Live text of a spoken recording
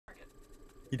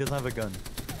He doesn't have a gun.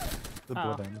 The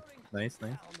bloodhound. Nice,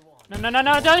 nice. No, no, no,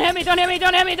 no, don't hit me, don't hit me,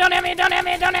 don't hit me, don't hit me, don't hit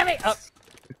me, don't hit me! Oh.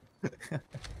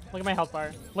 Look at my health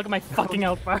bar. Look at my fucking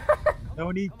health bar. How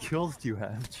many kills do you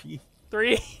have? Gee.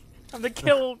 3. I'm the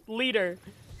kill leader.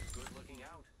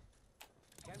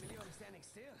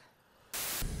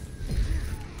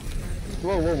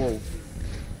 Whoa, whoa, whoa.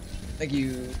 Thank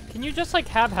you. Can you just like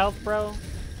have health, bro?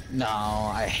 No,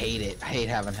 I hate it. I hate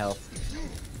having health.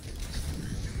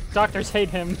 Doctors hate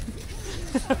him.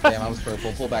 Damn, I was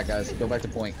purple. Pull back, guys. Go back to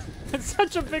point. It's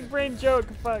such a big brain joke.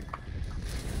 Fuck.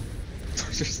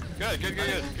 Good.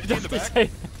 Doctors hate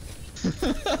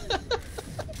him.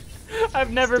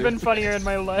 I've never been funnier in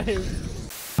my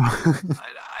life.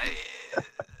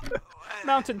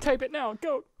 Mountain, type it now.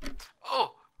 Go.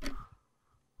 Oh.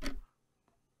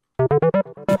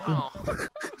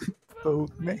 Oh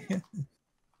man.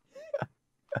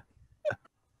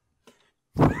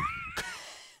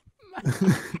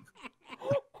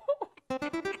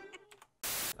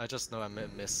 I just know I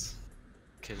miss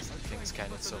King's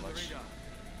Canyon so much.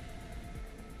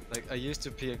 Like, I used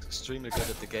to be extremely good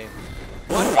at the game.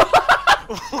 What?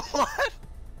 What?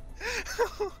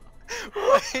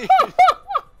 Wait.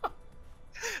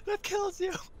 That kills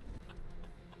you.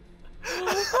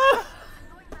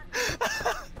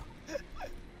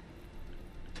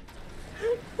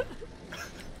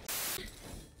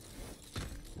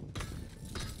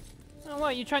 Oh,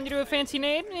 what? You trying to do a fancy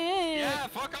name? Yeah,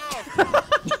 fuck off!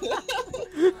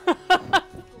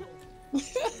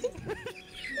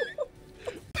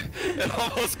 It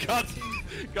almost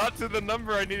got to the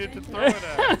number I needed to throw it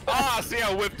at. Ah, see,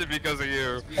 I whipped it because of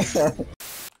you.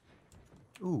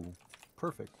 Ooh,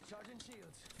 perfect.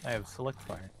 I have select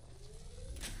fire.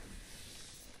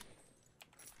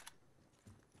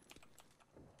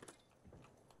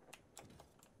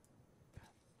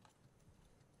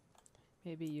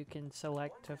 Maybe you can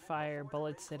select to fire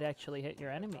bullets that actually hit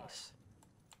your enemies.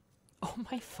 Oh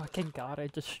my fucking god, I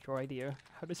destroyed you.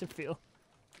 How does it feel?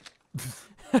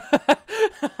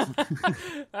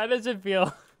 How does it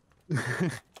feel?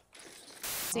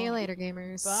 See you later,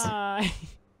 gamers. Bye.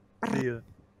 See ya.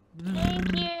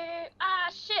 Thank you.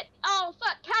 Ah, shit. Oh,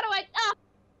 fuck. How do I? Oh.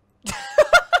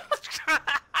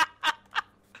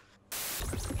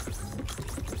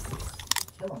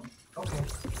 Okay.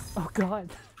 Oh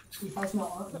god.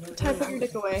 Time put your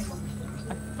dick away.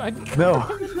 No.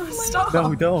 Stop.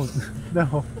 No, don't.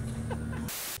 No.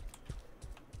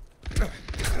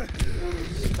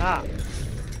 Stop.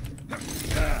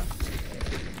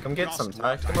 Come get some,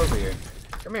 Ty. Come over here.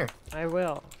 Come here. I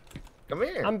will. Come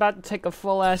here. I'm about to take a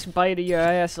full ass bite of your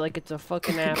ass like it's a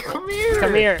fucking apple. Come here.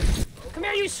 Come here. Come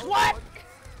here, you slut!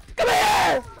 Come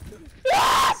here!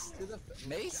 Yes!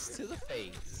 Mace to the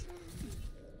face.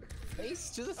 Face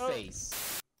to the face.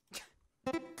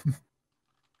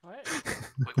 What?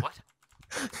 Wait, what?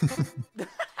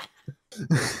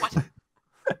 What?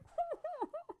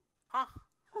 Huh?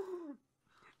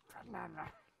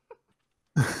 Banana.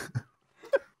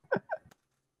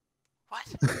 What?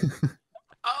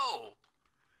 Oh!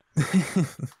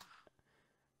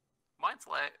 Mine's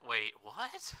like, wait,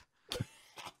 what?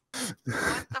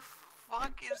 What the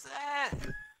fuck is that?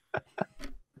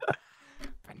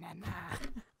 Banana.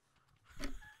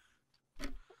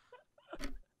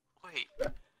 Wait.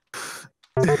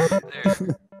 There.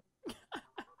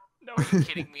 No. Are you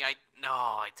kidding me? I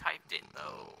typed it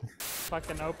though.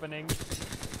 Fucking opening.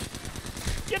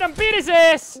 Get him, beat his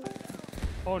ass!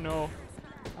 Oh no.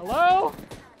 Hello?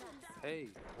 Hey,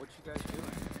 what you guys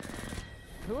doing?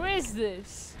 Who is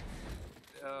this?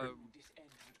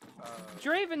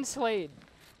 Draven Slade.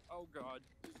 Oh god,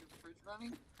 is your fridge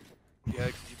running? Yeah,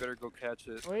 'cause you better go catch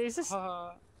it. Wait, is this?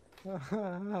 How many?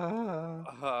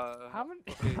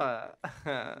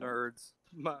 Nerds.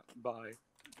 Bye.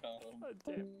 Oh,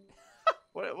 damn.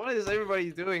 What is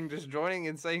everybody doing? Just joining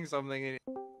and saying something. And...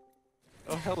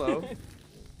 Oh, hello.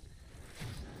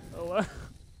 Hello?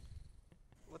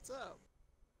 What's up?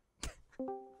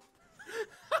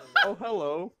 Oh,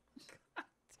 hello.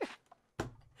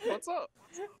 What's up?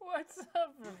 What's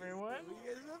up, everyone? What are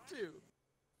you guys up to?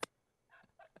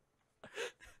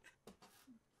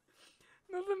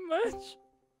 Nothing much.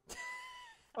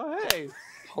 Oh, hey.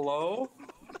 Hello?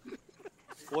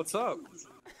 What's up?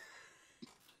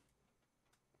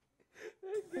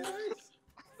 Hey, guys.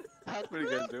 What are you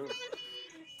guys doing?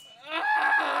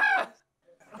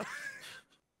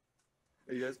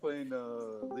 Are you guys playing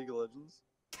League of Legends?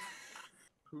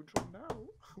 Who joined now?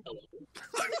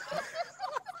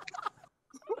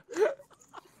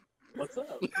 What's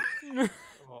up?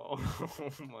 Oh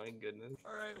my goodness.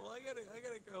 Alright, well I gotta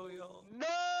go, y'all. No!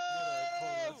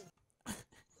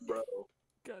 Bro.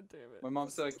 God damn. My mom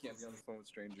said I can't be on the phone with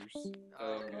strangers.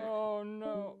 Oh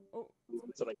no. Oh.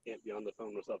 Said I can't be on the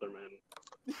phone with other men.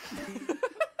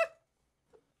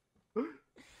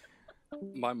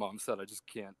 My mom said I just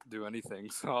can't do anything,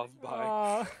 so I'll bye.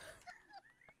 Aw.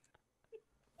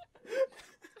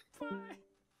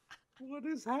 What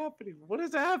is happening? What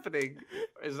is happening?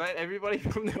 Is that everybody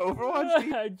from the Overwatch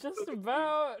team? Just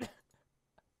about.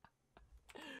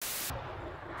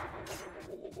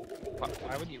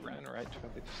 Why would you run right to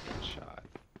it? They just got shot.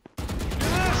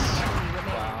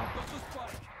 Wow.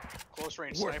 Close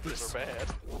range snipers are bad.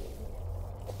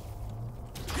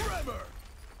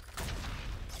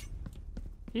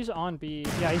 He's on B.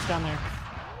 Yeah, he's down there.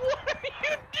 What are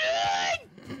you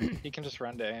doing? You can just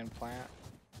run to A and plant.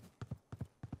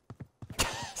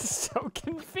 So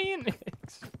can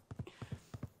Phoenix.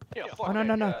 Yeah, Oh no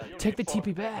no no! Take the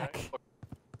TP back.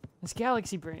 It's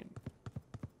Galaxy Brain.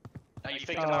 Now you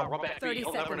think about run back. 30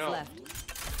 You'll never seconds know. left.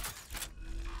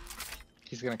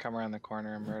 He's gonna come around the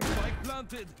corner and murder. Spike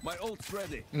planted. My ult's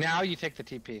ready. Now you take the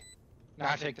TP.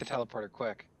 Now take the teleporter,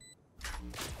 quick.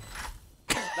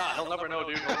 Nah, he'll never know,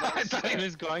 dude. I thought he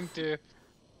was going to.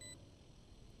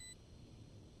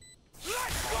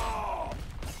 Let's go!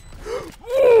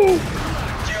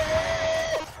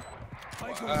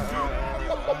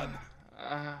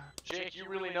 Jake, you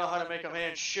really know how to make a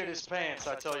man shit his pants,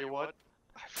 I tell you what.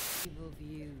 Evil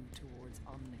view towards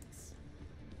Omnix.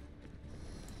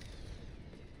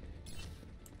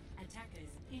 Attackers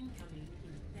incoming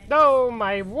in No,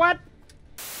 my what?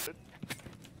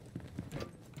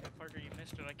 Parker, you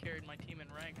missed it. I carried my team in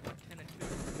rank 10 and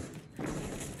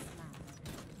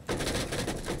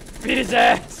 2. Beat his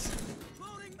ass!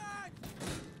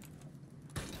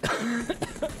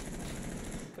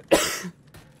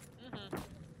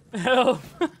 Help!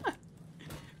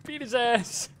 Beat his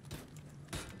ass!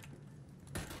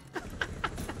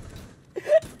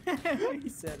 He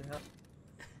said help.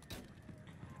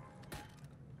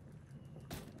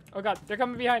 Oh god, they're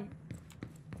coming behind.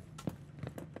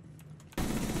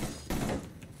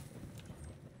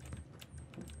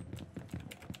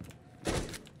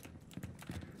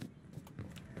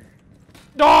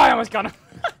 Oh, I almost got him.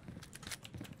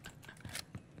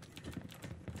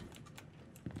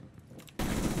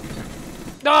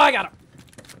 No, I got him.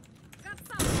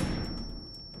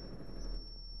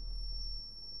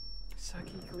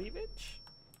 Sucky cleavage?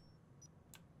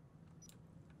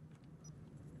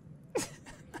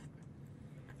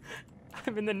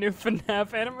 I'm in the new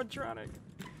FNAF animatronic.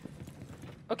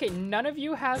 Okay, none of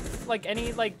you have like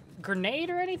any like grenade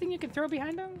or anything you can throw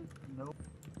behind him? Nope.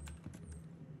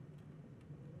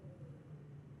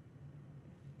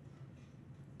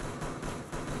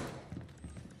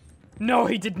 No,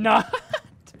 he did not.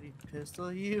 Did he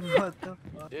pistol you? What the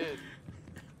fuck? Dude.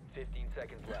 15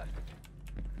 seconds left.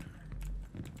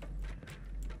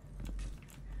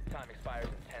 Time expires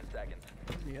in 10 seconds.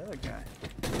 Who's the other guy?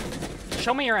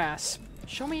 Show me your ass.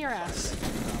 Show me your ass. Op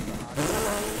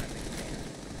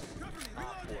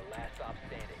 4, last stop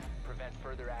standing. Prevent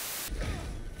further action.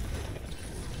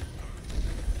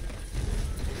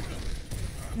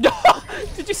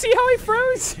 Did you see how he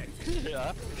froze?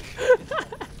 Yeah.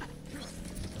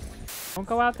 Don't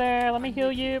go out there. Let me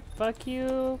heal you. Fuck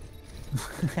you.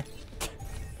 I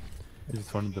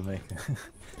just wanted to make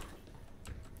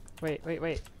it.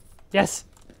 Wait. Yes.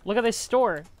 Look at this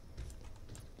store.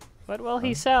 What will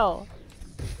he sell?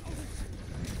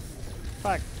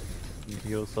 Fuck.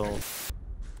 Heal soul.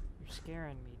 You're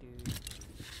scaring me, dude.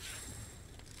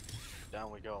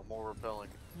 Down we go, more repelling.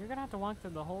 You're gonna have to walk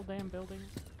through the whole damn building.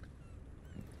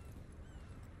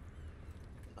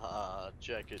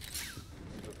 Check it.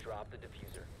 You have dropped the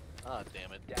diffuser. Ah,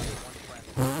 damn it. Down to one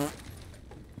friendly.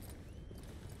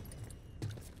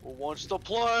 Who wants to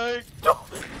play?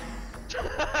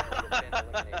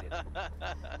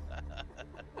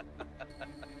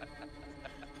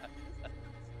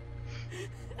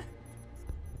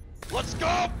 Let's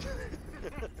go!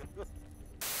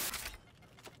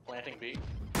 Planting B.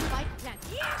 Spike plant.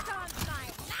 Here's on my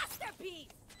masterpiece.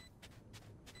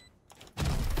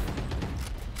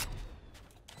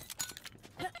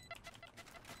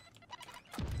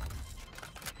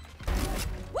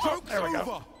 There we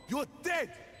go. You're dead.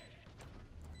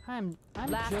 I'm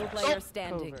Last joked player over.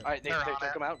 standing. Alright, they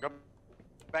took him out. Go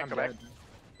back, go back.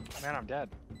 Man, I'm dead.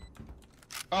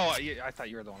 Oh, I thought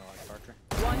you were the one who liked Parker.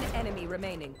 One enemy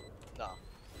remaining. No.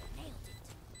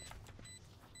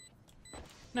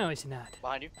 No, he's not.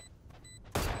 Behind you.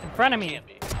 In front of me. Can't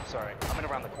be. Sorry, I'm in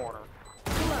around the corner.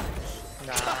 Nice.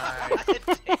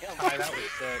 Damn. Hi, that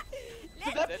was sick.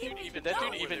 Did that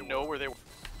dude even know where they were?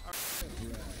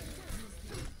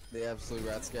 The absolute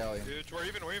rat scallion. Dude, we're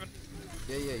even.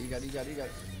 Yeah, you got it.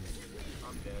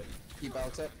 I'm dead. Keep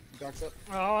Alex up.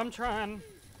 Oh, I'm trying.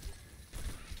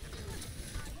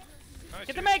 Nice,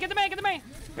 Get the man, get the man, get the man!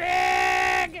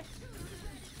 Big!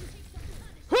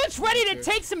 Who's ready to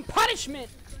take some punishment?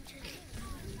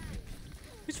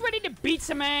 Who's ready to beat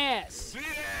some ass?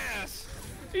 Beat ass!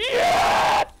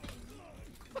 Yeah!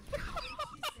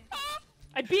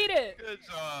 I beat it! Good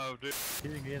job, dude.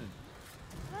 Getting in.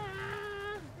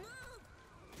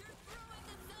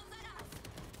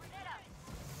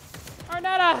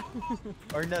 Arnetta!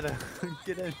 Arnetta,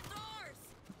 get in.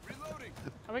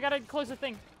 Oh, we gotta close the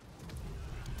thing.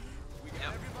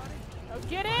 Oh,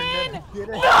 get in! Arnetta, get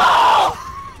in. No!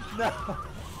 No!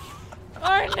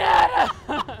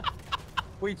 Arnetta!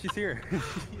 Wait, she's here.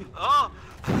 Oh!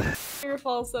 Your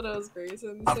falsettos,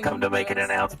 Grayson. I've come to make an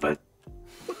announcement.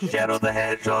 Shadow the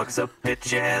Hedgehog's a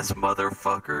bitch ass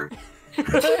motherfucker. He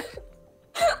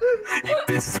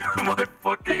pisses my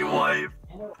fucking wife.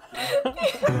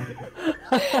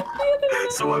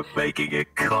 So I'm making a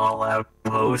call out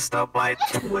post on my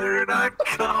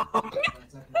Twitter.com.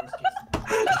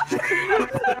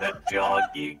 Hedgehog,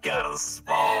 you got a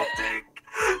small dick.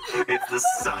 It's the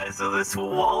size of this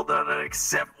walnut,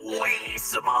 except way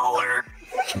smaller.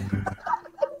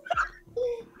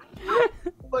 Oh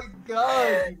my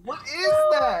god! What is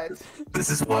that? This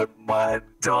is what my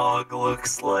dog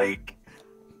looks like.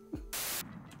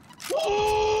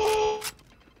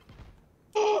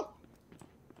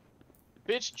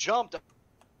 Bitch jumped.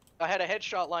 I had a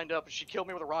headshot lined up and she killed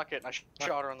me with a rocket and I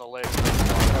shot her in the leg.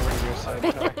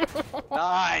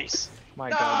 Nice! My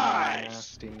Nice! god,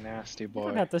 nasty, nasty You boy.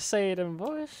 don't have to say it in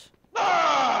voice.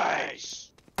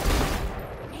 Nice!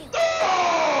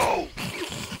 No!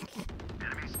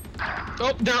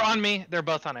 Oh, they're on me. They're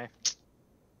both on A.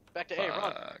 Back to A,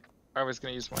 run. I was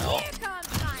gonna use my ult. Here comes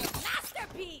my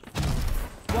masterpiece.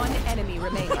 One enemy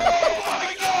remaining. Oh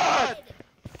my